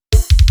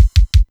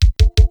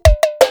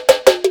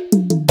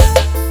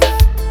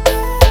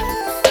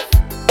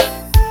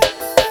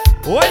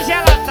Hoje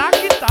ela tá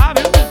que tá,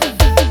 viu?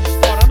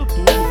 Estourando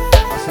tudo.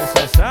 A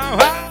sensação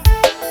vai.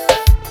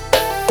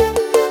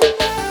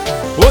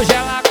 Hoje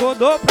ela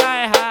acordou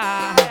pra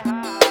errar.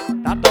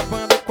 Tá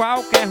topando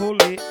qualquer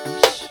rolê.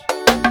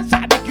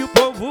 Sabe que o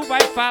povo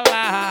vai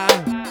falar,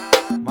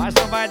 mas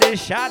não vai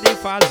deixar de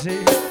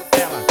fazer.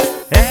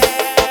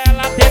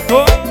 Ela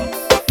tentou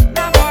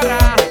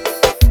namorar,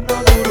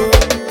 não durou.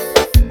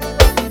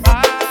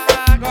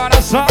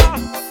 Agora só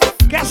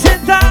quer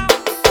sentar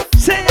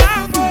sem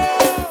amor.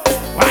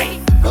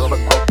 Vai! Ela vai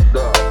com a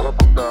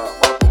bunda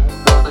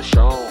no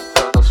chão.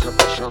 Pra não se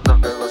apaixonar,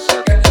 ela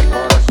sente sem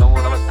coração.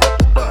 Ela vai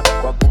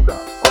com a bunda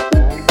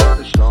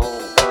no chão.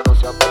 Pra não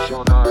se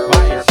apaixonar,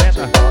 ela sente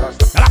sem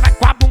coração. Ela vai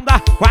com a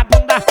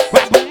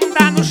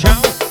bunda no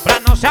chão. Pra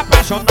não se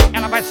apaixonar,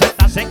 ela vai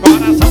sentar sem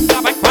coração.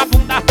 Ela vai com a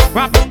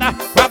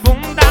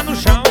bunda no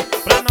chão.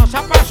 Pra não se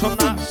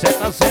apaixonar,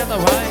 senta,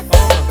 vai,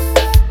 toma.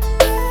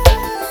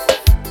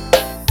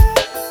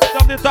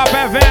 Nome de Top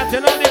Event, em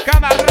nome de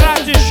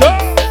Camarada Show,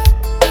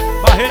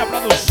 Barreira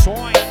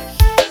Produções.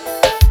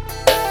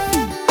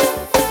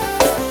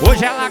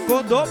 Hoje ela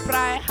acordou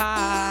pra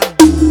errar.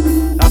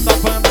 Tá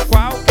topando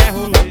qualquer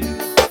rolê.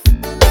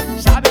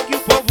 Sabe que o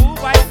povo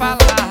vai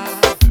falar,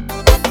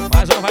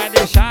 mas não vai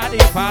deixar de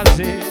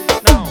fazer.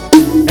 Não,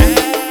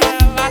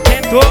 ela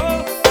tentou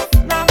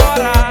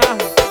namorar,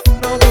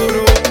 não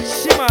durou.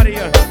 Sim,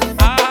 Maria,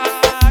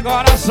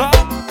 agora só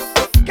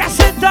quer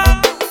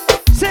sentar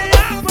sem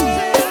amor.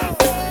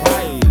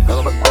 Vai!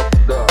 Ela vai com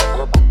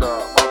a bunda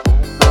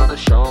no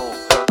chão.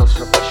 Pra não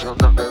se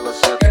apaixonar, ela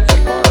sente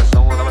sem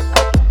coração. Ela vai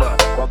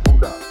com a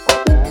bunda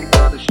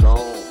no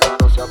chão. Pra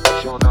não se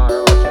apaixonar,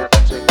 ela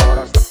sente sem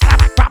coração. Ela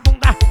vai com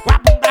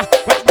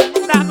a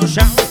bunda no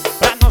chão.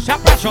 Pra não se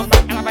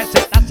apaixonar, ela vai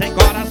sentar sem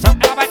coração.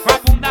 Ela vai com a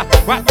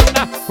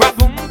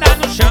bunda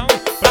no chão.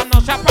 Pra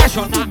não se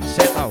apaixonar,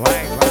 senta,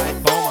 vai,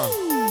 toma.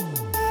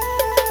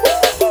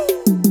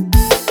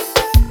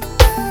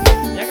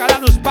 E a galera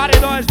dos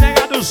paredões,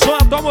 nega do som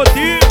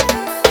automotivo.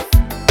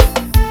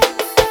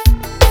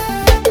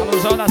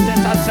 Alusão da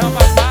sensação,